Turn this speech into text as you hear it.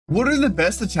What are the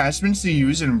best attachments to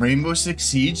use in Rainbow Six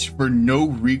Siege for no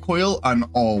recoil on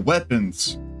all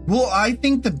weapons? Well, I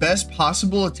think the best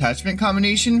possible attachment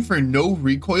combination for no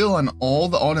recoil on all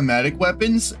the automatic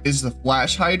weapons is the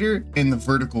Flash Hider and the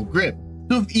Vertical Grip.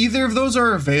 So if either of those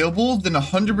are available, then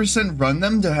 100% run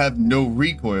them to have no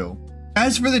recoil.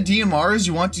 As for the DMRs,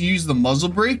 you want to use the Muzzle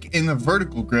Brake and the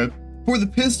Vertical Grip. For the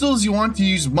pistols, you want to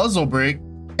use Muzzle Brake.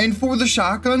 And for the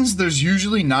shotguns, there's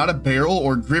usually not a barrel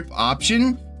or grip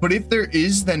option, but if there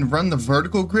is, then run the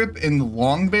Vertical Grip in the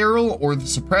long barrel or the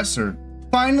suppressor.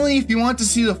 Finally, if you want to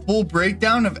see the full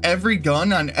breakdown of every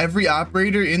gun on every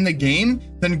operator in the game,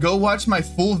 then go watch my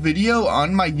full video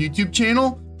on my YouTube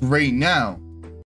channel right now.